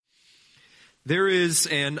There is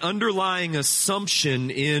an underlying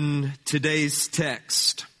assumption in today's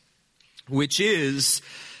text, which is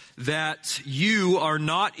that you are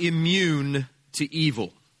not immune to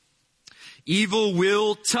evil. Evil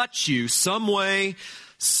will touch you some way,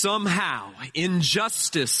 somehow.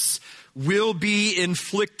 Injustice will be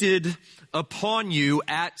inflicted upon you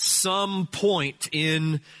at some point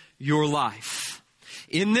in your life.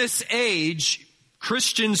 In this age,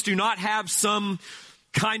 Christians do not have some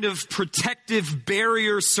kind of protective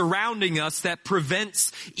barrier surrounding us that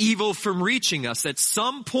prevents evil from reaching us. At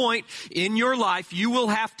some point in your life, you will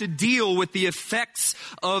have to deal with the effects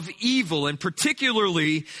of evil, and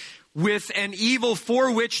particularly with an evil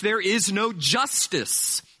for which there is no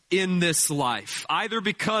justice in this life, either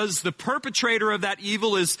because the perpetrator of that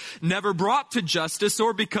evil is never brought to justice,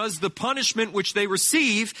 or because the punishment which they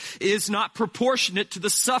receive is not proportionate to the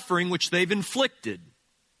suffering which they've inflicted.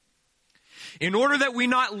 In order that we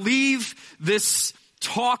not leave this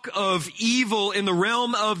talk of evil in the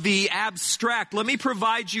realm of the abstract, let me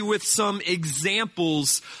provide you with some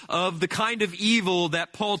examples of the kind of evil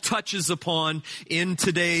that Paul touches upon in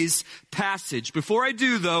today's passage. Before I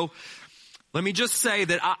do, though, let me just say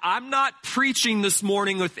that I'm not preaching this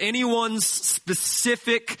morning with anyone's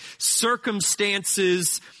specific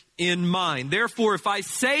circumstances in mind. Therefore, if I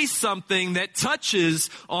say something that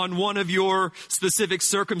touches on one of your specific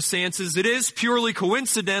circumstances, it is purely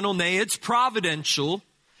coincidental, nay, it's providential.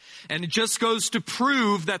 And it just goes to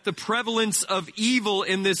prove that the prevalence of evil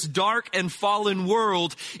in this dark and fallen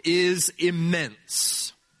world is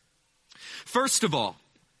immense. First of all,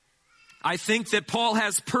 I think that Paul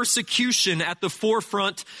has persecution at the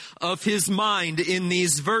forefront of his mind in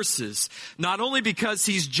these verses. Not only because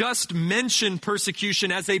he's just mentioned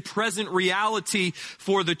persecution as a present reality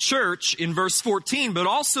for the church in verse 14, but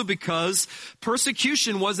also because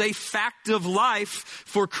persecution was a fact of life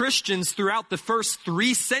for Christians throughout the first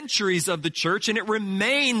 3 centuries of the church, and it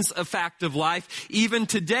remains a fact of life even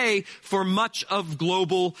today for much of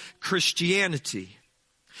global Christianity.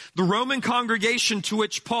 The Roman congregation to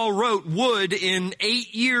which Paul wrote would, in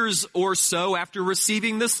 8 years or so after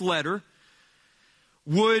receiving this letter,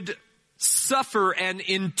 would suffer an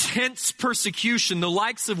intense persecution, the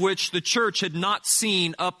likes of which the church had not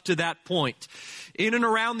seen up to that point. In and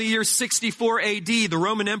around the year 64 AD, the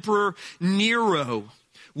Roman Emperor Nero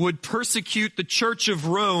would persecute the Church of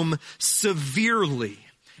Rome severely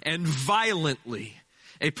and violently.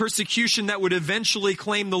 A persecution that would eventually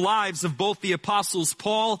claim the lives of both the apostles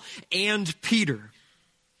Paul and Peter.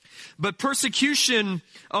 But persecution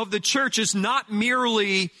of the church is not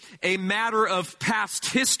merely a matter of past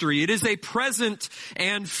history. It is a present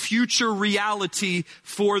and future reality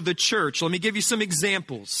for the church. Let me give you some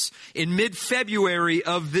examples. In mid-February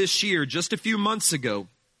of this year, just a few months ago,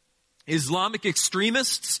 Islamic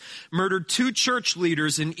extremists murdered 2 church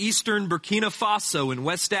leaders in eastern Burkina Faso in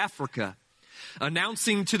West Africa,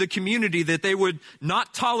 announcing to the community that they would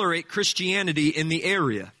not tolerate Christianity in the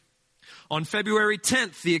area. On February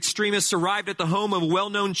 10th, the extremists arrived at the home of a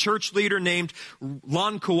well-known church leader named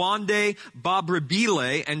Lankowande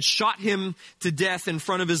Babrabile and shot him to death in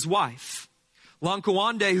front of his wife.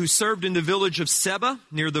 Lankowande, who served in the village of Seba,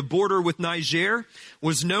 near the border with Niger,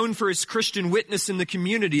 was known for his Christian witness in the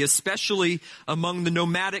community, especially among the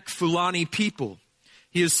nomadic Fulani people.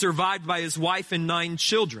 He is survived by his wife and 9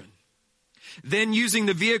 children. Then, using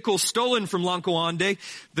the vehicle stolen from Lankowande,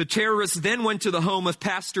 the terrorists then went to the home of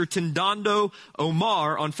Pastor Tindando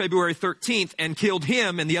Omar on February 13th and killed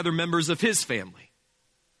him and the other members of his family.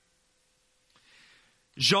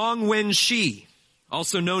 Zhang Wenshi,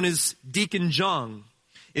 also known as Deacon Zhang,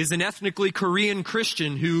 is an ethnically Korean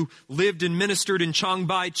Christian who lived and ministered in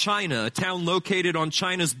Changbai, China, a town located on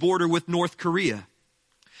China's border with North Korea.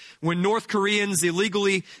 When North Koreans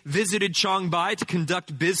illegally visited Changbai to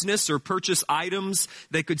conduct business or purchase items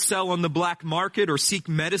they could sell on the black market or seek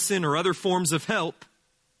medicine or other forms of help,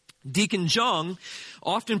 Deacon Zhang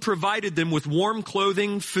often provided them with warm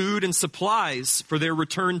clothing, food, and supplies for their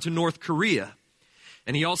return to North Korea.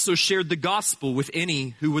 And he also shared the gospel with any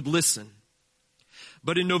who would listen.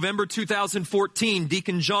 But in November 2014,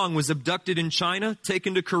 Deacon Zhang was abducted in China,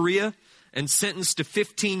 taken to Korea, and sentenced to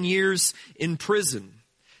 15 years in prison.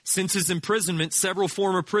 Since his imprisonment, several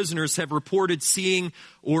former prisoners have reported seeing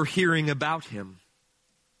or hearing about him.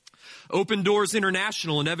 Open Doors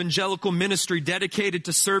International, an evangelical ministry dedicated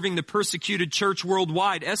to serving the persecuted church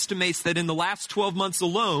worldwide, estimates that in the last 12 months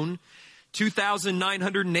alone,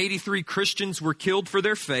 2,983 Christians were killed for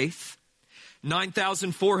their faith.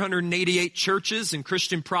 9,488 churches and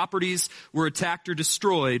Christian properties were attacked or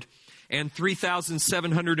destroyed, and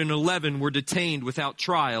 3,711 were detained without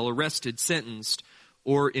trial, arrested, sentenced,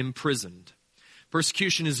 or imprisoned.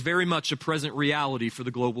 Persecution is very much a present reality for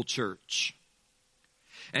the global church.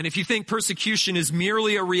 And if you think persecution is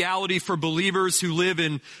merely a reality for believers who live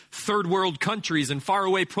in third world countries and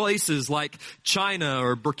faraway places like China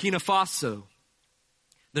or Burkina Faso,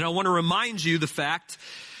 then I want to remind you the fact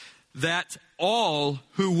that all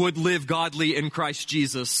who would live godly in Christ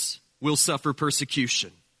Jesus will suffer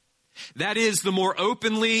persecution. That is, the more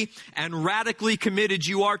openly and radically committed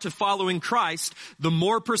you are to following Christ, the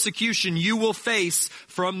more persecution you will face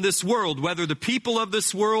from this world, whether the people of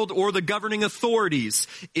this world or the governing authorities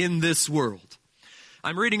in this world.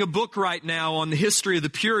 I'm reading a book right now on the history of the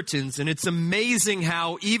Puritans, and it's amazing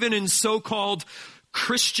how even in so-called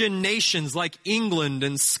Christian nations like England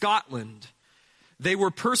and Scotland, they were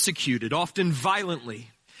persecuted, often violently.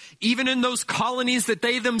 Even in those colonies that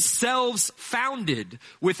they themselves founded,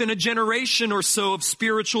 within a generation or so of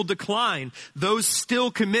spiritual decline, those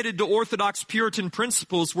still committed to Orthodox Puritan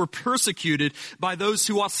principles were persecuted by those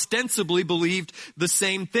who ostensibly believed the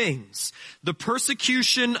same things. The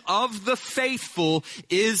persecution of the faithful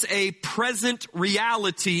is a present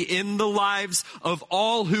reality in the lives of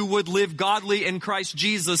all who would live godly in Christ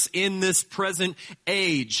Jesus in this present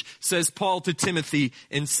age, says Paul to Timothy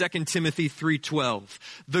in 2 Timothy 3:12.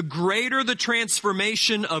 The greater the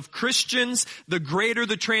transformation of Christians, the greater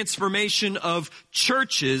the transformation of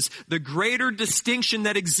churches, the greater distinction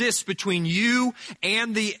that exists between you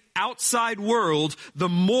and the outside world, the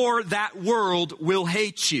more that world will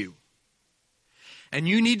hate you. And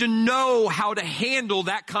you need to know how to handle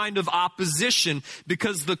that kind of opposition,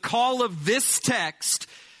 because the call of this text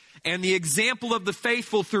and the example of the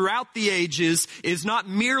faithful throughout the ages is not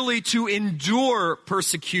merely to endure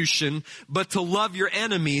persecution, but to love your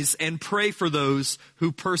enemies and pray for those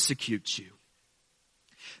who persecute you.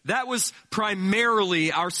 That was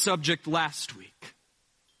primarily our subject last week.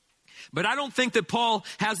 But I don't think that Paul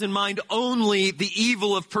has in mind only the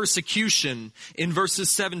evil of persecution in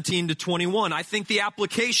verses 17 to 21. I think the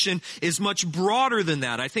application is much broader than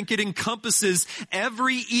that. I think it encompasses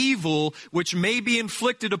every evil which may be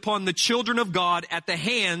inflicted upon the children of God at the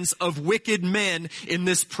hands of wicked men in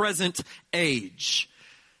this present age.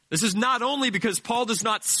 This is not only because Paul does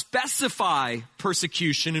not specify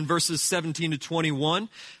persecution in verses 17 to 21.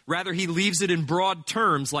 Rather, he leaves it in broad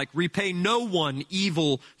terms like repay no one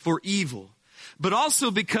evil for evil. But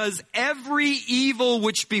also because every evil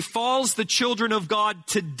which befalls the children of God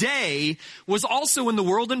today was also in the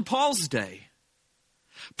world in Paul's day.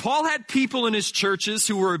 Paul had people in his churches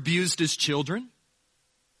who were abused as children.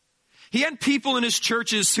 He had people in his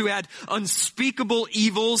churches who had unspeakable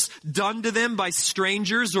evils done to them by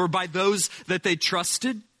strangers or by those that they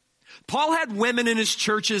trusted. Paul had women in his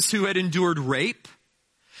churches who had endured rape.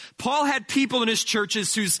 Paul had people in his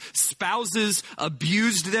churches whose spouses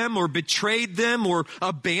abused them or betrayed them or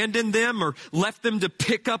abandoned them or left them to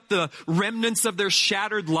pick up the remnants of their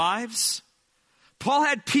shattered lives. Paul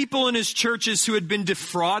had people in his churches who had been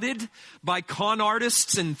defrauded by con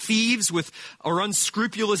artists and thieves or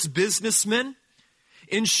unscrupulous businessmen.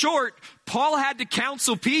 In short, Paul had to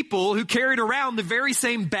counsel people who carried around the very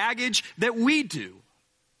same baggage that we do.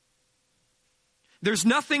 There's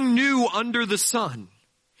nothing new under the sun.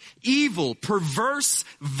 Evil, perverse,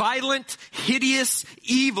 violent, hideous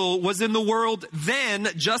evil was in the world then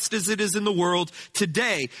just as it is in the world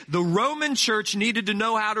today. The Roman church needed to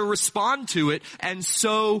know how to respond to it, and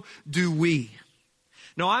so do we.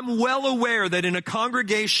 Now, I'm well aware that in a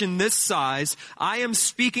congregation this size, I am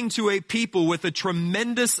speaking to a people with a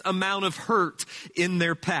tremendous amount of hurt in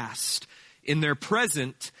their past, in their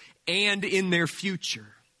present, and in their future.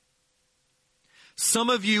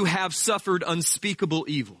 Some of you have suffered unspeakable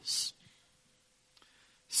evils.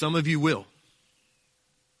 Some of you will.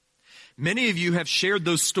 Many of you have shared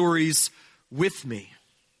those stories with me.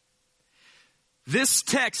 This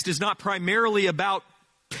text is not primarily about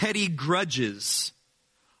petty grudges,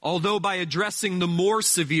 although by addressing the more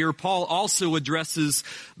severe, Paul also addresses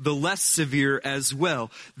the less severe as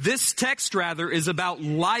well. This text, rather, is about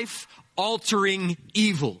life-altering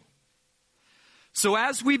evil. So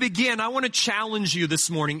as we begin, I want to challenge you this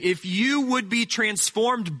morning. If you would be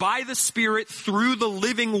transformed by the Spirit through the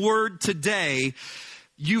living Word today,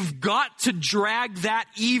 you've got to drag that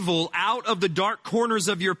evil out of the dark corners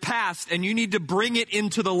of your past, and you need to bring it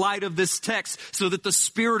into the light of this text so that the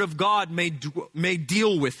Spirit of God may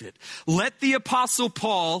deal with it. Let the Apostle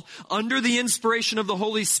Paul, under the inspiration of the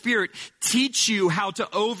Holy Spirit, teach you how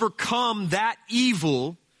to overcome that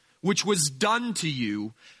evil which was done to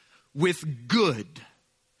you with good,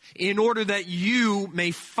 in order that you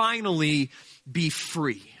may finally be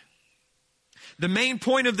free. The main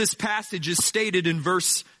point of this passage is stated in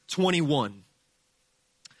verse 21.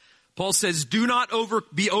 Paul says, do not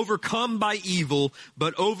be overcome by evil,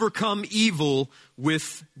 but overcome evil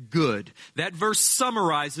with good. That verse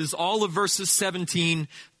summarizes all of verses 17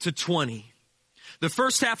 to 20. The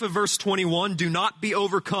first half of verse 21, do not be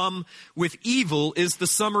overcome with evil, is the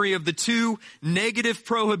summary of the two negative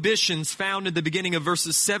prohibitions found at the beginning of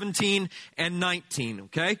verses 17 and 19,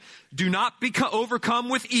 okay? Do not be overcome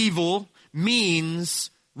with evil means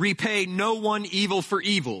repay no one evil for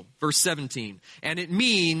evil, verse 17. And it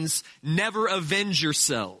means never avenge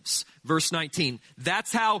yourselves, verse 19.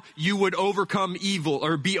 That's how you would overcome evil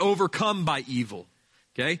or be overcome by evil.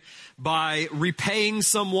 Okay? By repaying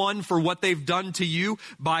someone for what they've done to you,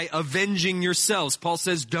 by avenging yourselves. Paul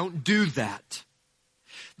says, don't do that.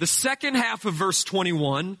 The second half of verse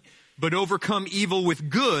 21, but overcome evil with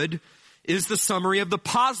good, is the summary of the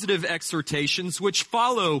positive exhortations which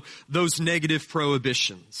follow those negative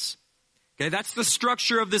prohibitions. Okay, that's the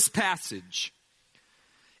structure of this passage.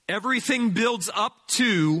 Everything builds up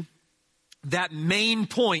to that main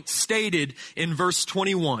point stated in verse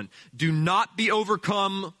 21. Do not be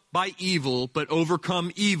overcome by evil, but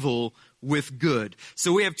overcome evil with good.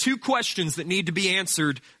 So we have two questions that need to be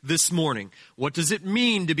answered this morning. What does it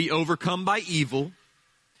mean to be overcome by evil?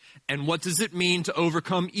 And what does it mean to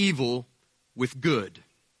overcome evil with good?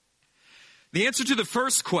 The answer to the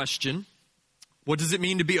first question, what does it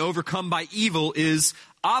mean to be overcome by evil, is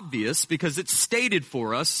obvious because it's stated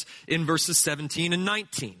for us in verses 17 and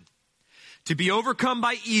 19. To be overcome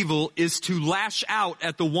by evil is to lash out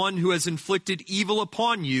at the one who has inflicted evil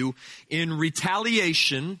upon you in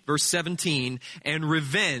retaliation, verse 17, and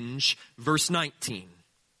revenge, verse 19.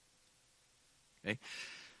 Okay?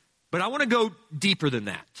 But I want to go deeper than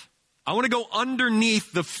that. I want to go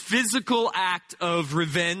underneath the physical act of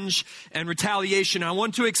revenge and retaliation. I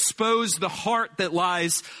want to expose the heart that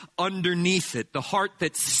lies underneath it, the heart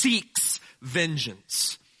that seeks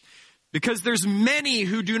vengeance. Because there's many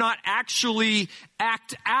who do not actually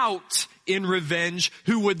act out in revenge,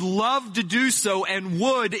 who would love to do so and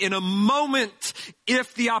would in a moment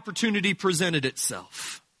if the opportunity presented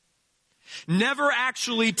itself. Never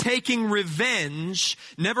actually taking revenge,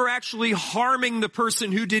 never actually harming the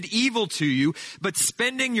person who did evil to you, but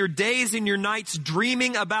spending your days and your nights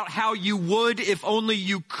dreaming about how you would if only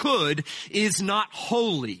you could, is not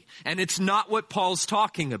holy. And it's not what Paul's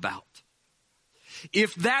talking about.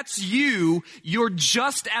 If that's you, you're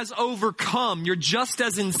just as overcome, you're just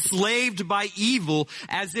as enslaved by evil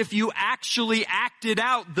as if you actually acted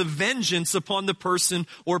out the vengeance upon the person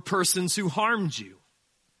or persons who harmed you.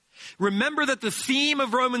 Remember that the theme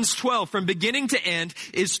of Romans 12 from beginning to end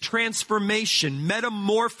is transformation,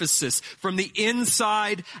 metamorphosis from the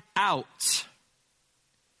inside out.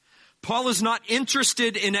 Paul is not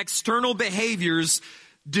interested in external behaviors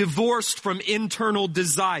divorced from internal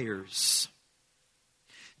desires.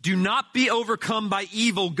 Do not be overcome by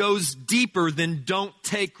evil goes deeper than don't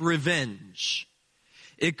take revenge.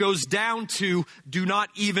 It goes down to do not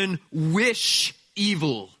even wish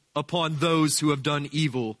evil upon those who have done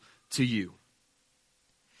evil to you.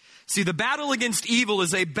 See, the battle against evil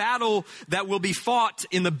is a battle that will be fought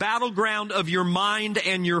in the battleground of your mind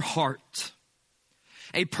and your heart.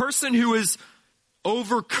 A person who is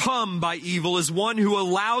overcome by evil is one who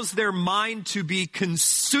allows their mind to be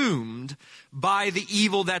consumed by the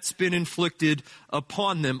evil that's been inflicted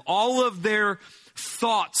upon them. All of their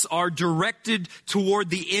thoughts are directed toward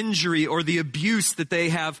the injury or the abuse that they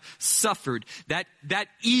have suffered. That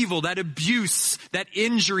evil, that abuse, that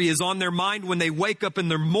injury is on their mind when they wake up in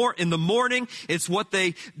the morning. It's what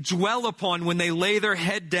they dwell upon when they lay their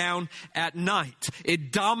head down at night.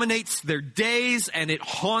 It dominates their days and it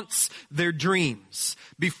haunts their dreams.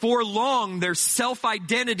 Before long, their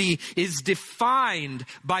self-identity is defined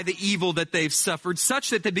by the evil that they've suffered,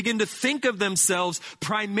 such that they begin to think of themselves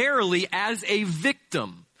primarily as a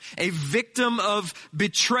victim of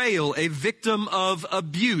betrayal, a victim of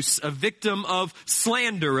abuse, a victim of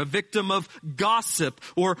slander, a victim of gossip,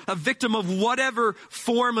 or a victim of whatever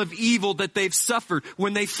form of evil that they've suffered.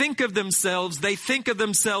 When they think of themselves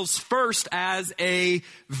first as a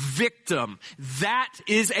victim. That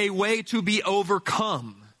is a way to be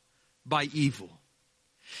overcome by evil.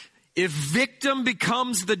 If victim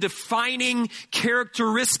becomes the defining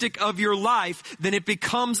characteristic of your life, then it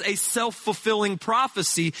becomes a self-fulfilling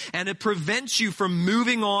prophecy, and it prevents you from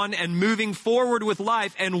moving on and moving forward with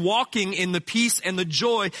life and walking in the peace and the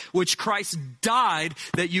joy which Christ died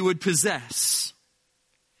that you would possess.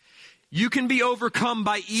 You can be overcome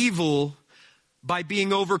by evil by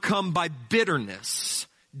being overcome by bitterness,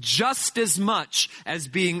 just as much as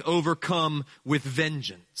being overcome with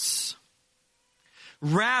vengeance.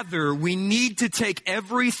 Rather, we need to take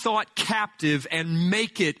every thought captive and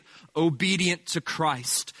make it obedient to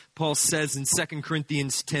Christ, Paul says in 2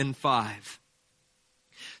 Corinthians 10:5.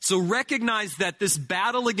 So recognize that this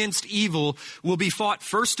battle against evil will be fought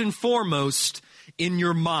first and foremost in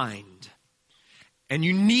your mind. And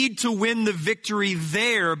you need to win the victory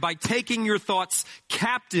there by taking your thoughts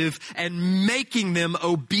captive and making them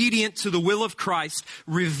obedient to the will of Christ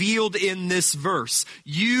revealed in this verse.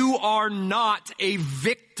 You are not a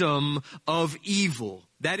victim of evil.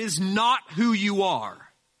 That is not who you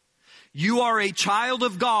are. You are a child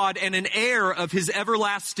of God and an heir of His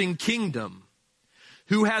everlasting kingdom,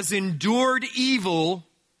 who has endured evil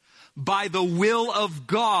by the will of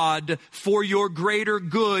God for your greater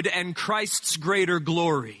good and Christ's greater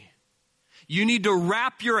glory. You need to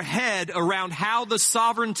wrap your head around how the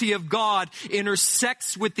sovereignty of God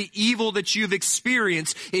intersects with the evil that you've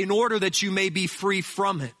experienced in order that you may be free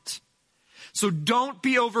from it. So don't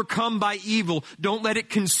be overcome by evil. Don't let it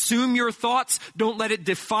consume your thoughts. Don't let it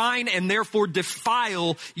define and therefore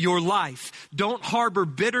defile your life. Don't harbor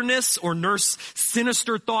bitterness or nurse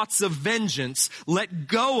sinister thoughts of vengeance. Let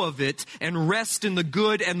go of it and rest in the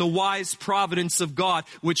good and the wise providence of God,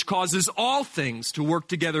 which causes all things to work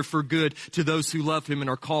together for good to those who love Him and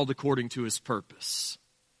are called according to His purpose.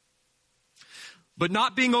 But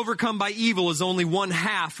not being overcome by evil is only one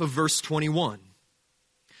half of verse 21.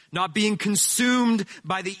 Not being consumed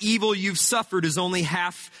by the evil you've suffered is only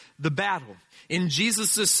half the battle. In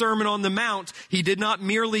Jesus' Sermon on the Mount, He did not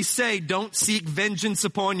merely say, don't seek vengeance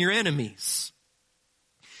upon your enemies.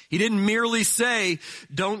 He didn't merely say,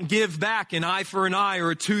 don't give back an eye for an eye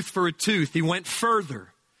or a tooth for a tooth. He went further,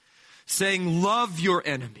 saying, love your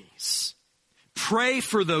enemies. Pray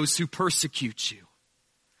for those who persecute you.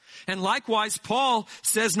 And likewise, Paul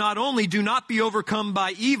says not only do not be overcome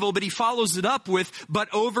by evil, but he follows it up with, but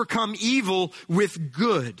overcome evil with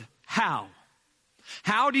good. How?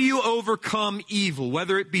 How do you overcome evil?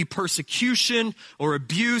 Whether it be persecution or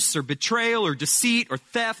abuse or betrayal or deceit or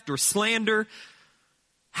theft or slander.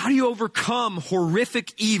 How do you overcome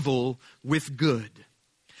horrific evil with good?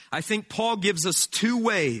 I think Paul gives us two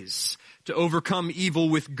ways to overcome evil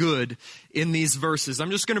with good in these verses.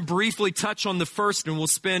 I'm just going to briefly touch on the first, and we'll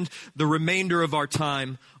spend the remainder of our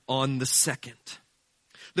time on the second.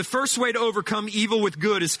 The first way to overcome evil with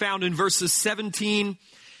good is found in verses 17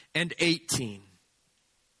 and 18.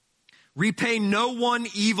 Repay no one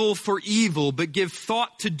evil for evil, but give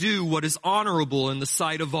thought to do what is honorable in the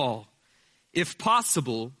sight of all. If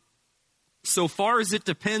possible, so far as it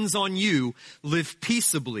depends on you, live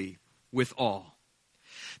peaceably with all.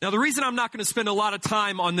 Now, the reason I'm not going to spend a lot of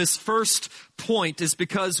time on this first point is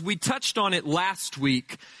because we touched on it last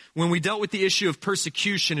week when we dealt with the issue of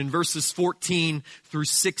persecution in verses 14 through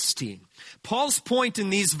 16. Paul's point in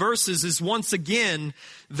these verses is once again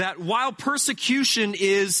that while persecution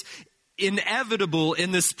is inevitable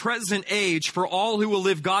in this present age for all who will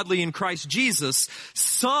live godly in Christ Jesus,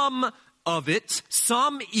 some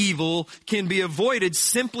evil can be avoided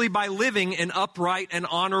simply by living an upright and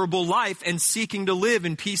honorable life and seeking to live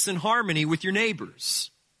in peace and harmony with your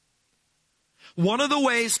neighbors. One of the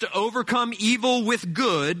ways to overcome evil with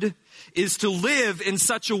good is to live in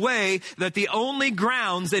such a way that the only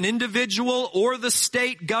grounds an individual or the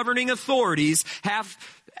state governing authorities have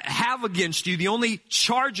against you, the only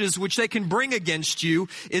charges which they can bring against you,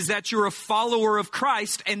 is that you're a follower of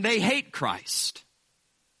Christ and they hate Christ.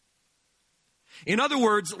 In other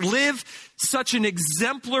words, live such an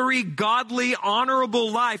exemplary, godly, honorable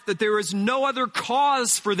life that there is no other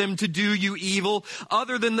cause for them to do you evil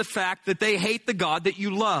other than the fact that they hate the God that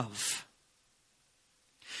you love.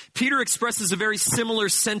 Peter expresses a very similar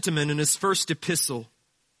sentiment in his first epistle.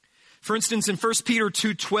 For instance, in 1 Peter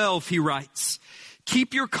 2:12, he writes,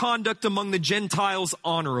 "Keep your conduct among the Gentiles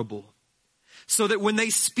honorable, so that when they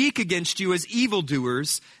speak against you as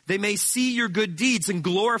evildoers, they may see your good deeds and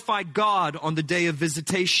glorify God on the day of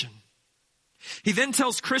visitation." He then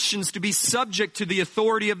tells Christians to be subject to the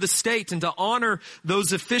authority of the state and to honor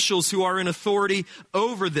those officials who are in authority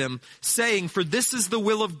over them, saying, "For this is the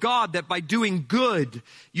will of God, that by doing good,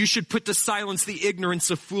 you should put to silence the ignorance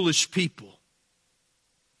of foolish people."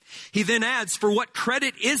 He then adds, "For what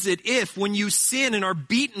credit is it if, when you sin and are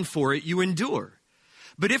beaten for it, you endure?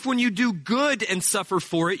 But if when you do good and suffer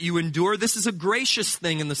for it, you endure, this is a gracious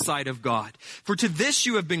thing in the sight of God. For to this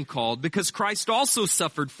you have been called, because Christ also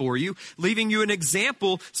suffered for you, leaving you an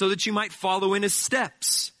example so that you might follow in his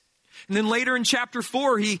steps." And then later in chapter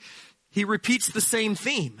 4, he repeats the same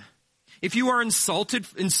theme. "If you are insulted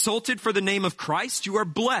for the name of Christ, you are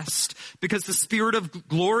blessed, because the Spirit of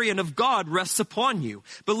glory and of God rests upon you.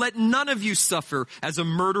 But let none of you suffer as a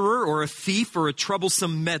murderer or a thief or a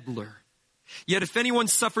troublesome meddler. Yet if anyone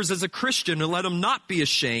suffers as a Christian, let him not be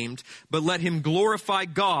ashamed, but let him glorify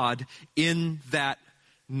God in that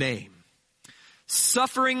name.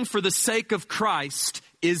 Suffering for the sake of Christ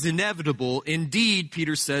is inevitable. Indeed,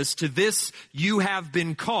 Peter says, to this you have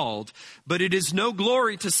been called. But it is no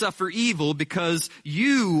glory to suffer evil because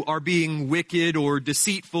you are being wicked or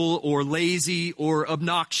deceitful or lazy or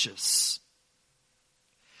obnoxious.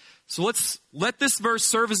 So let's let this verse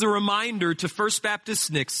serve as a reminder to First Baptist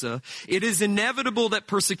Nixa. It is inevitable that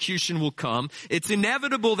persecution will come. It's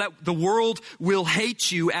inevitable that the world will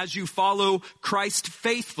hate you as you follow Christ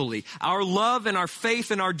faithfully. Our love and our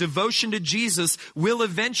faith and our devotion to Jesus will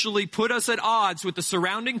eventually put us at odds with the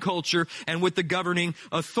surrounding culture and with the governing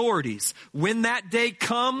authorities. When that day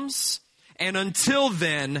comes, and until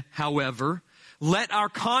then, however, let our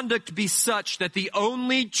conduct be such that the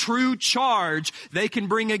only true charge they can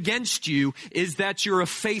bring against you is that you're a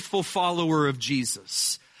faithful follower of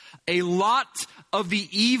Jesus. A lot of the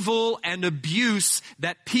evil and abuse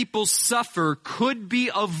that people suffer could be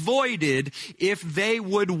avoided if they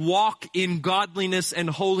would walk in godliness and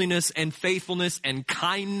holiness and faithfulness and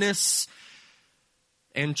kindness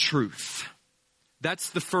and truth. That's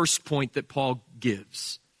the first point that Paul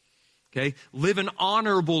gives. Okay? Live an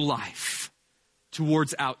honorable life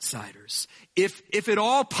towards outsiders. If at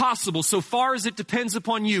all possible, so far as it depends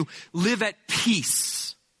upon you, live at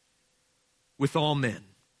peace with all men.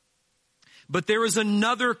 But there is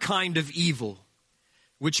another kind of evil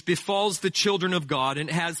which befalls the children of God, and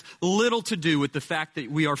it has little to do with the fact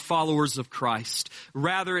that we are followers of Christ.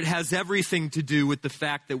 Rather, it has everything to do with the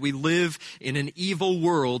fact that we live in an evil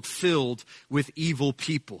world filled with evil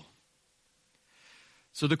people.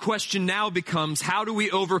 So the question now becomes, how do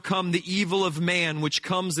we overcome the evil of man, which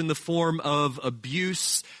comes in the form of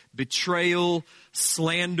abuse, betrayal,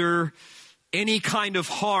 slander, any kind of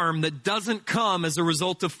harm that doesn't come as a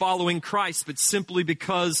result of following Christ, but simply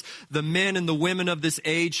because the men and the women of this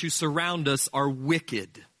age who surround us are wicked?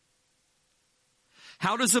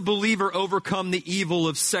 How does a believer overcome the evil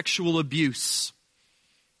of sexual abuse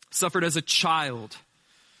suffered as a child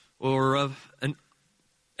or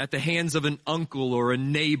at the hands of an uncle or a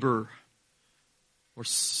neighbor or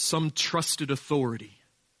some trusted authority?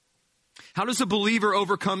 How does a believer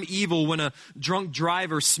overcome evil when a drunk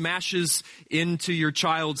driver smashes into your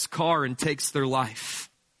child's car and takes their life?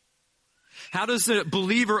 How does a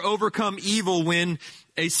believer overcome evil when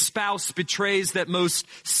a spouse betrays that most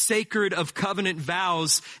sacred of covenant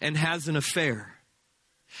vows and has an affair?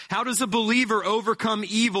 How does a believer overcome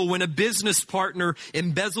evil when a business partner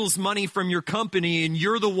embezzles money from your company and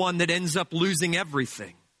you're the one that ends up losing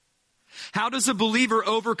everything? How does a believer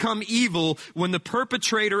overcome evil when the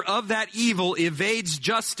perpetrator of that evil evades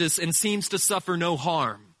justice and seems to suffer no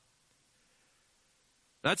harm?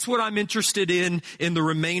 That's what I'm interested in the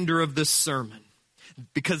remainder of this sermon,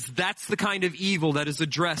 because that's the kind of evil that is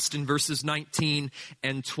addressed in verses 19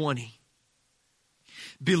 and 20.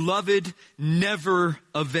 Beloved, never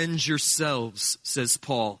avenge yourselves, says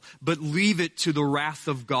Paul, but leave it to the wrath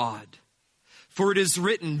of God. For it is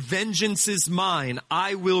written, vengeance is mine,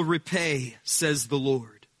 I will repay, says the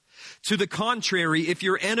Lord. To the contrary, if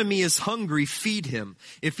your enemy is hungry, feed him.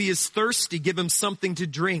 If he is thirsty, give him something to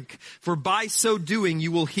drink. For by so doing,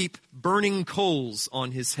 you will heap burning coals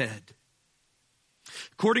on his head.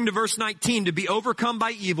 According to verse 19, to be overcome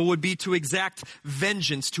by evil would be to exact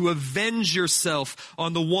vengeance, to avenge yourself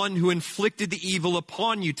on the one who inflicted the evil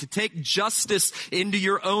upon you, to take justice into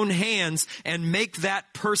your own hands and make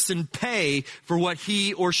that person pay for what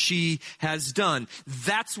he or she has done.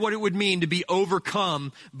 That's what it would mean to be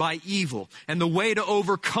overcome by evil. And the way to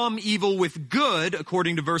overcome evil with good,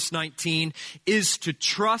 according to verse 19, is to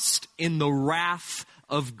trust in the wrath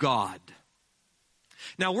of God.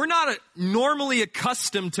 Now, we're not normally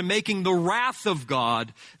accustomed to making the wrath of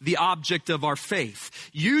God the object of our faith.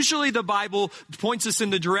 Usually the Bible points us in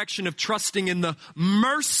the direction of trusting in the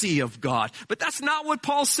mercy of God. But that's not what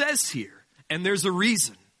Paul says here. And there's a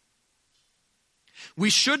reason. We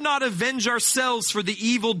should not avenge ourselves for the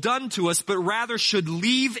evil done to us, but rather should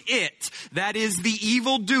leave it, that is the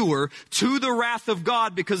evildoer, to the wrath of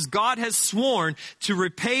God, because God has sworn to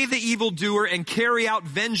repay the evildoer and carry out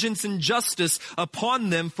vengeance and justice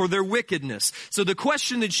upon them for their wickedness. So the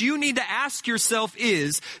question that you need to ask yourself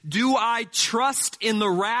is, do I trust in the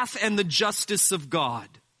wrath and the justice of God?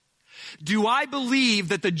 Do I believe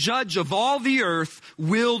that the judge of all the earth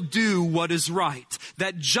will do what is right?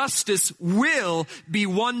 That justice will be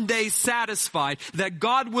one day satisfied? That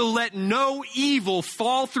God will let no evil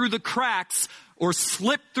fall through the cracks or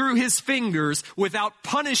slip through his fingers without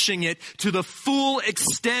punishing it to the full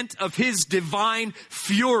extent of his divine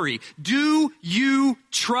fury. Do you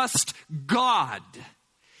trust God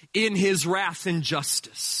in his wrath and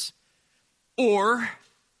justice? Or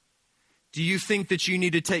do you think that you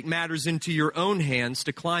need to take matters into your own hands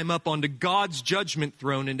to climb up onto God's judgment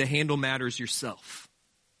throne and to handle matters yourself?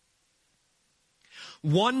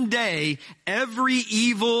 One day, every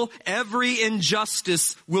evil, every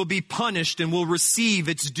injustice will be punished and will receive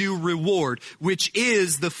its due reward, which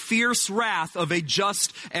is the fierce wrath of a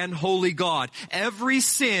just and holy God. Every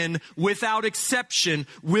sin, without exception,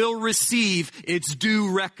 will receive its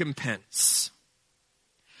due recompense.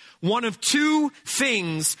 One of two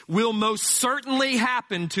things will most certainly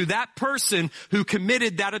happen to that person who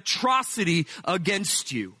committed that atrocity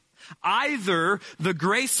against you. Either the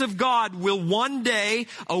grace of God will one day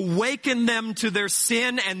awaken them to their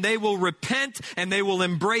sin and they will repent and they will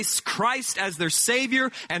embrace Christ as their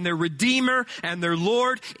Savior and their Redeemer and their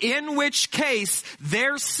Lord, in which case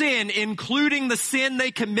their sin, including the sin they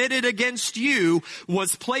committed against you,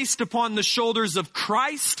 was placed upon the shoulders of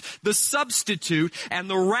Christ, the substitute, and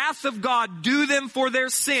the wrath of God due them for their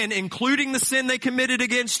sin, including the sin they committed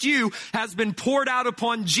against you, has been poured out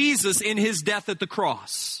upon Jesus in his death at the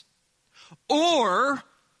cross. Or,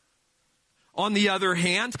 on the other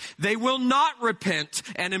hand, they will not repent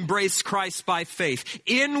and embrace Christ by faith,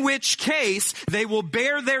 in which case they will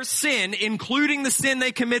bear their sin, including the sin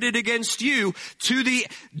they committed against you, to the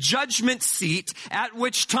judgment seat, at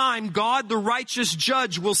which time God, the righteous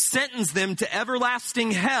judge, will sentence them to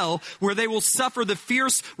everlasting hell, where they will suffer the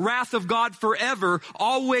fierce wrath of God forever,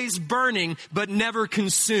 always burning but never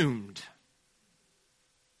consumed.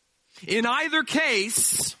 In either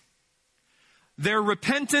case, their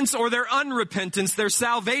repentance or their unrepentance, their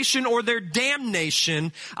salvation or their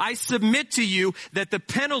damnation, I submit to you that the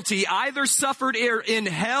penalty either suffered in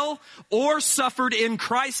hell or suffered in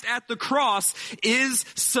Christ at the cross is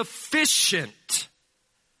sufficient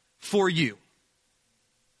for you.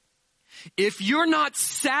 If you're not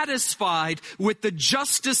satisfied with the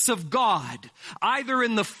justice of God, either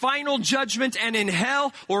in the final judgment and in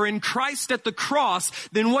hell or in Christ at the cross,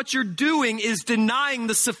 then what you're doing is denying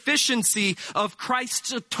the sufficiency of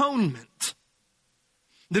Christ's atonement.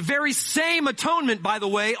 The very same atonement, by the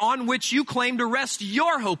way, on which you claim to rest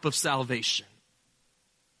your hope of salvation.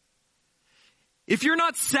 If you're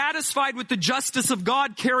not satisfied with the justice of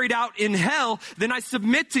God carried out in hell, then I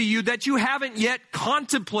submit to you that you haven't yet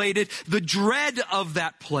contemplated the dread of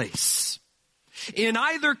that place. In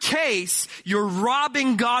either case, you're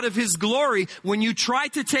robbing God of his glory when you try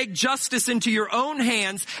to take justice into your own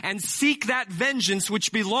hands and seek that vengeance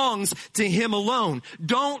which belongs to him alone.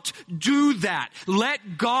 Don't do that.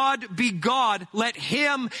 Let God be God. Let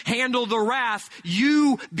him handle the wrath.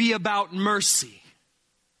 You be about mercy.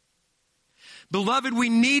 Beloved, we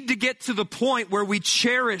need to get to the point where we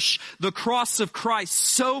cherish the cross of Christ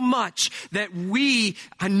so much that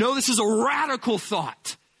I know this is a radical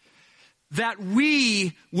thought, that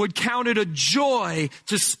we would count it a joy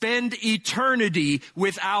to spend eternity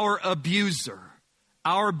with our abuser,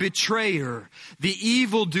 our betrayer, the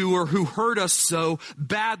evildoer who hurt us so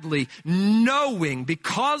badly,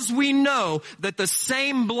 because we know that the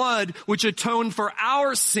same blood which atoned for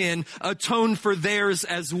our sin atoned for theirs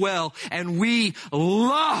as well. And we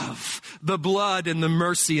love the blood and the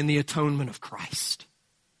mercy and the atonement of Christ.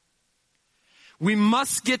 We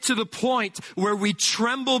must get to the point where we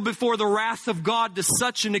tremble before the wrath of God to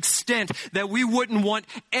such an extent that we wouldn't want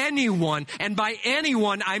anyone, and by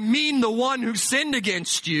anyone I mean the one who sinned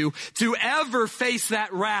against you, to ever face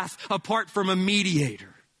that wrath apart from a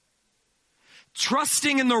mediator.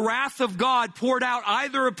 Trusting in the wrath of God poured out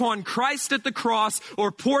either upon Christ at the cross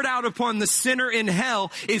or poured out upon the sinner in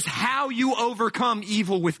hell is how you overcome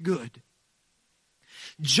evil with good.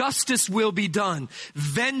 Justice will be done.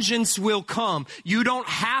 Vengeance will come. You don't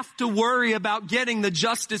have to worry about getting the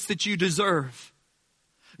justice that you deserve.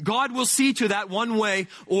 God will see to that one way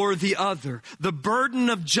or the other. The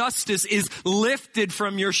burden of justice is lifted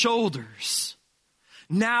from your shoulders.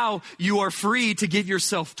 Now you are free to give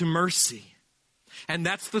yourself to mercy. And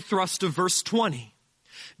that's the thrust of verse 20.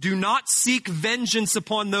 Do not seek vengeance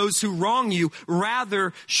upon those who wrong you.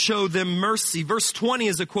 Rather, show them mercy. Verse 20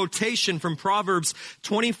 is a quotation from Proverbs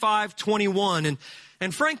 25:21.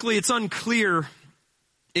 And frankly, it's unclear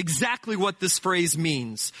exactly what this phrase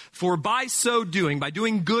means. For by so doing, by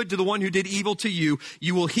doing good to the one who did evil to you,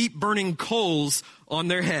 you will heap burning coals on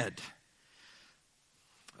their head.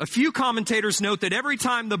 A few commentators note that every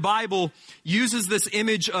time the Bible uses this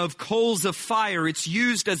image of coals of fire, it's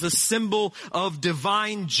used as a symbol of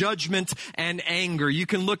divine judgment and anger. You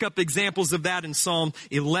can look up examples of that in Psalm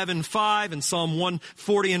 11:5 and Psalm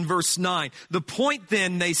 140 and verse 9. The point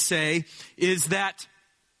then, they say, is that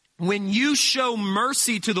when you show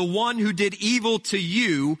mercy to the one who did evil to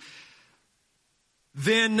you,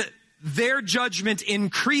 then their judgment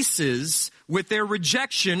increases with their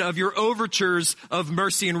rejection of your overtures of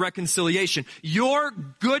mercy and reconciliation. Your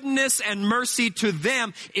goodness and mercy to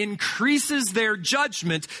them increases their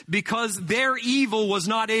judgment because their evil was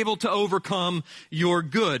not able to overcome your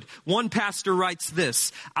good. One pastor writes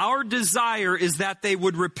this: our desire is that they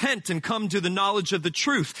would repent and come to the knowledge of the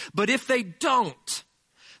truth. But if they don't,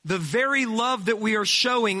 the very love that we are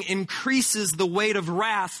showing increases the weight of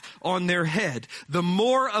wrath on their head. The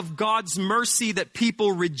more of God's mercy that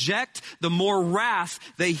people reject, the more wrath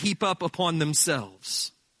they heap up upon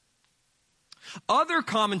themselves. Other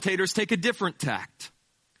commentators take a different tact.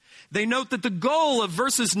 They note that the goal of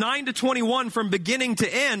verses 9 to 21 from beginning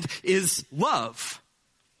to end is love.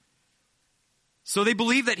 So they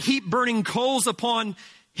believe that heap burning coals upon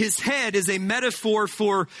his head is a metaphor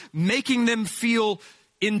for making them feel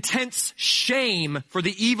intense shame for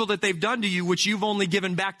the evil that they've done to you, which you've only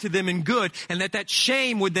given back to them in good, and that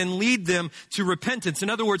shame would then lead them to repentance. In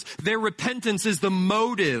other words, their repentance is the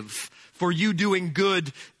motive for you doing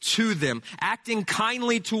good to them. Acting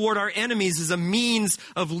kindly toward our enemies is a means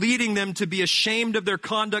of leading them to be ashamed of their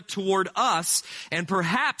conduct toward us, and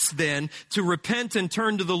perhaps then to repent and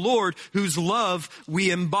turn to the Lord, whose love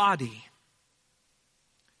we embody.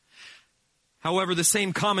 However, the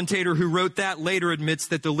same commentator who wrote that later admits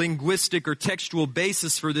that the linguistic or textual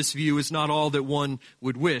basis for this view is not all that one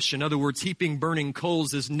would wish. In other words, heaping burning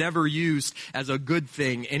coals is never used as a good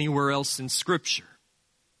thing anywhere else in Scripture.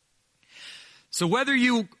 So whether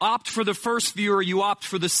you opt for the first view or you opt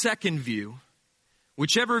for the second view,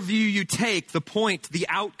 whichever view you take, the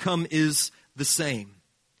outcome is the same.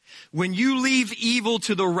 When you leave evil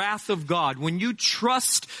to the wrath of God, when you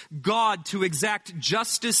trust God to exact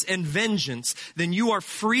justice and vengeance, then you are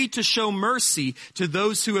free to show mercy to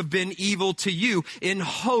those who have been evil to you in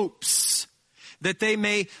hopes that they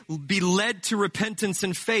may be led to repentance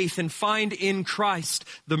and faith and find in Christ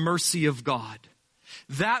the mercy of God.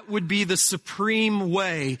 That would be the supreme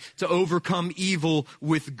way to overcome evil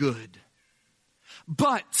with good.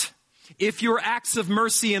 But if your acts of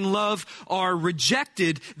mercy and love are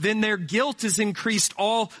rejected, then their guilt is increased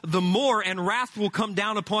all the more, and wrath will come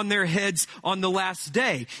down upon their heads on the last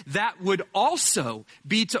day. That would also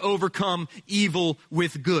be to overcome evil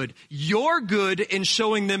with good. Your good in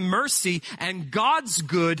showing them mercy, and God's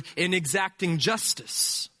good in exacting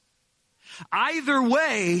justice. Either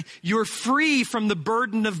way, you're free from the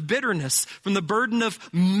burden of bitterness, from the burden of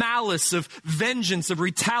malice, of vengeance, of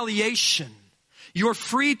retaliation. You're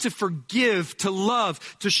free to forgive, to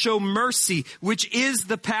love, to show mercy, which is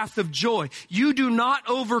the path of joy. You do not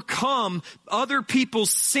overcome other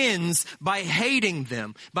people's sins by hating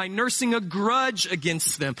them, by nursing a grudge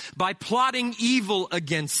against them, by plotting evil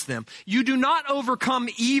against them. You do not overcome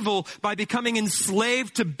evil by becoming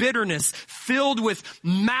enslaved to bitterness, filled with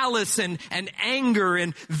malice and anger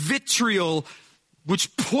and vitriol,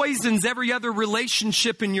 which poisons every other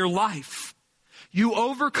relationship in your life. You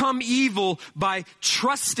overcome evil by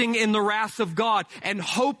trusting in the wrath of God and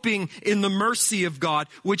hoping in the mercy of God,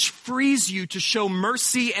 which frees you to show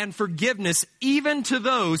mercy and forgiveness even to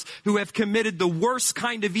those who have committed the worst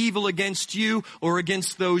kind of evil against you or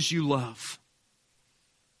against those you love.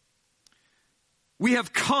 We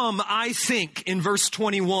have come, I think, in verse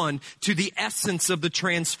 21, to the essence of the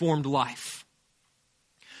transformed life.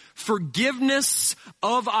 Forgiveness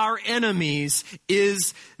of our enemies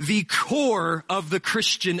is the core of the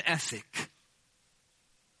Christian ethic.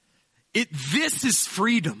 This is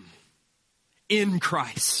freedom in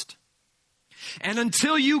Christ. And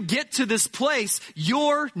until you get to this place,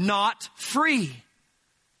 you're not free.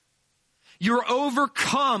 You're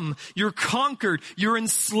overcome, you're conquered, you're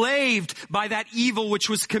enslaved by that evil which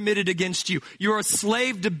was committed against you. You're a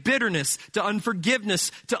slave to bitterness, to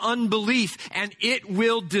unforgiveness, to unbelief, and it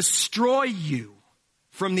will destroy you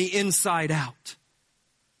from the inside out.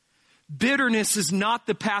 Bitterness is not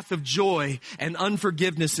the path of joy, and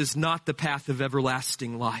unforgiveness is not the path of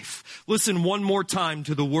everlasting life. Listen one more time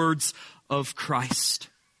to the words of Christ.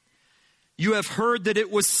 You have heard that it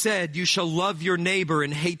was said, you shall love your neighbor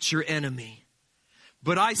and hate your enemy.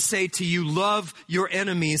 But I say to you, love your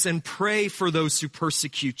enemies and pray for those who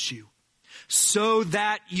persecute you, so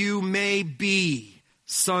that you may be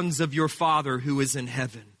sons of your Father who is in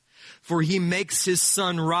heaven. For he makes his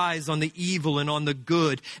sun rise on the evil and on the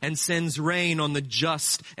good, and sends rain on the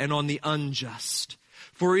just and on the unjust.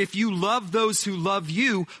 For if you love those who love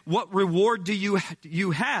you, what reward do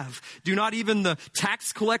you have? Do not even the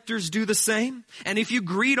tax collectors do the same? And if you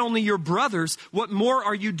greet only your brothers, what more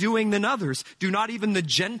are you doing than others? Do not even the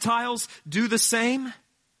Gentiles do the same?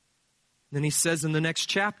 Then he says in the next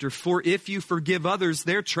chapter, for if you forgive others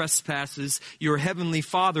their trespasses, your heavenly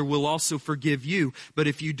Father will also forgive you. But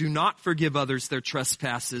if you do not forgive others their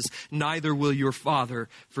trespasses, neither will your Father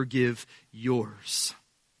forgive yours.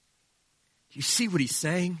 You see what he's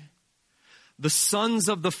saying? The sons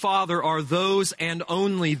of the Father are those and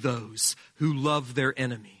only those who love their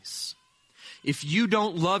enemies. If you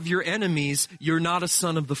don't love your enemies, you're not a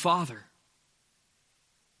son of the Father.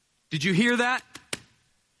 Did you hear that?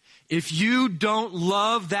 If you don't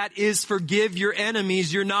love, that is, forgive your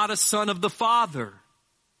enemies, you're not a son of the Father.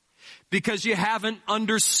 Because you haven't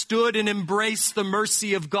understood and embraced the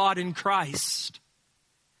mercy of God in Christ.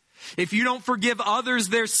 If you don't forgive others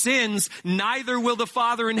their sins, neither will the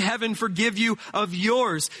Father in heaven forgive you of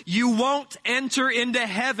yours. You won't enter into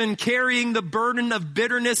heaven carrying the burden of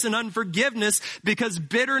bitterness and unforgiveness, because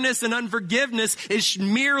bitterness and unforgiveness is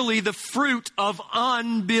merely the fruit of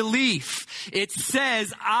unbelief. It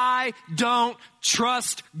says, I don't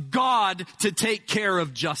trust God to take care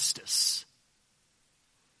of justice.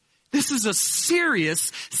 This is a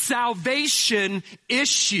serious salvation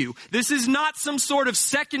issue. This is not some sort of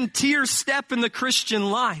second-tier step in the Christian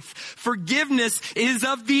life. Forgiveness is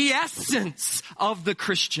of the essence of the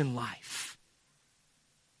Christian life.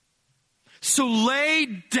 So lay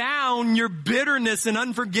down your bitterness and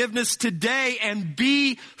unforgiveness today and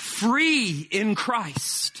be free in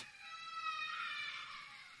Christ.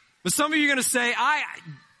 But some of you are going to say,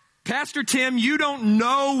 Pastor Tim, you don't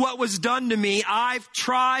know what was done to me. I've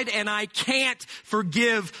tried and I can't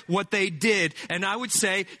forgive what they did. And I would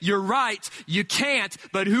say, you're right, you can't.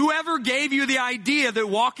 But whoever gave you the idea that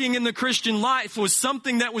walking in the Christian life was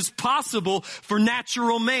something that was possible for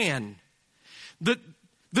natural man?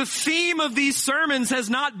 The theme of these sermons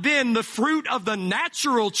has not been the fruit of the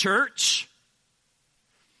natural church,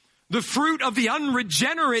 the fruit of the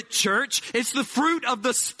unregenerate church. It's the fruit of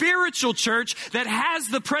the spiritual church that has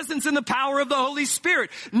the presence and the power of the Holy Spirit.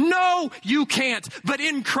 No, you can't. But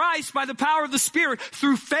in Christ, by the power of the Spirit,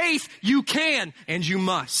 through faith, you can and you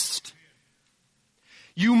must.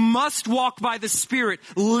 You must walk by the Spirit,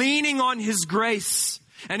 leaning on His grace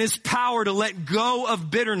and His power to let go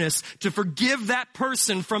of bitterness, to forgive that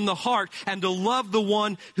person from the heart, and to love the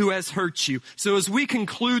one who has hurt you. So as we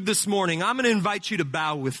conclude this morning, I'm going to invite you to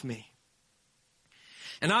bow with me.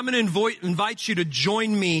 And I'm going to invite you to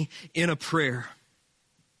join me in a prayer.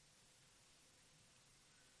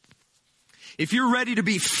 If you're ready to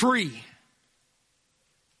be free,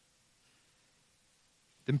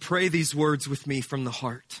 then pray these words with me from the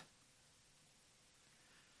heart.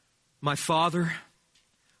 My Father,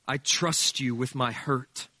 I trust you with my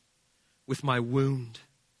hurt, with my wound.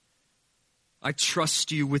 I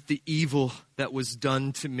trust you with the evil that was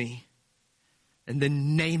done to me. And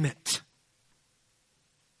then name it.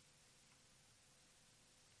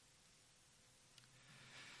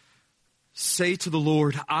 Say to the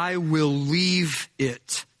Lord, I will leave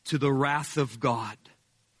it to the wrath of God.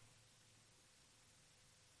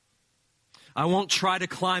 I won't try to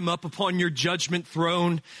climb up upon your judgment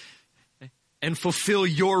throne and fulfill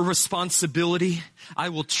your responsibility. I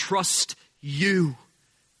will trust you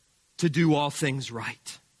to do all things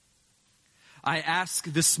right. I ask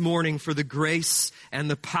this morning for the grace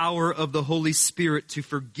and the power of the Holy Spirit to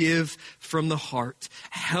forgive from the heart.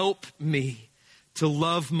 Help me to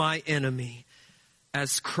love my enemy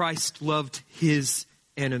as Christ loved his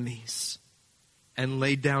enemies and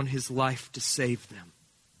laid down his life to save them.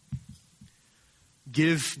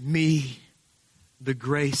 Give me the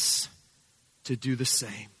grace to do the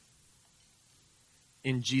same.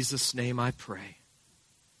 In Jesus' name I pray.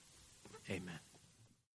 Amen.